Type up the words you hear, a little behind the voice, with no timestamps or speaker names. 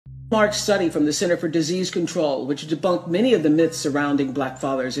March study from the Center for Disease Control, which debunked many of the myths surrounding black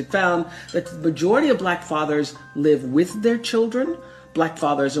fathers. It found that the majority of black fathers live with their children. Black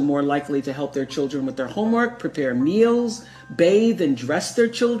fathers are more likely to help their children with their homework, prepare meals, bathe and dress their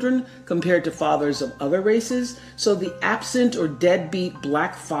children compared to fathers of other races. So the absent or deadbeat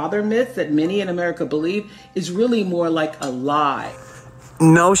black father myth that many in America believe is really more like a lie.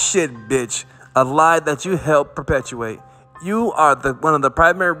 No shit, bitch. A lie that you help perpetuate. You are one of the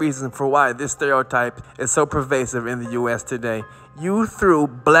primary reasons for why this stereotype is so pervasive in the U.S. today. You threw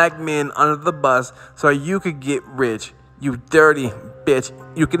black men under the bus so you could get rich. You dirty bitch.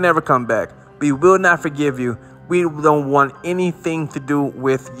 You can never come back. We will not forgive you. We don't want anything to do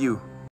with you.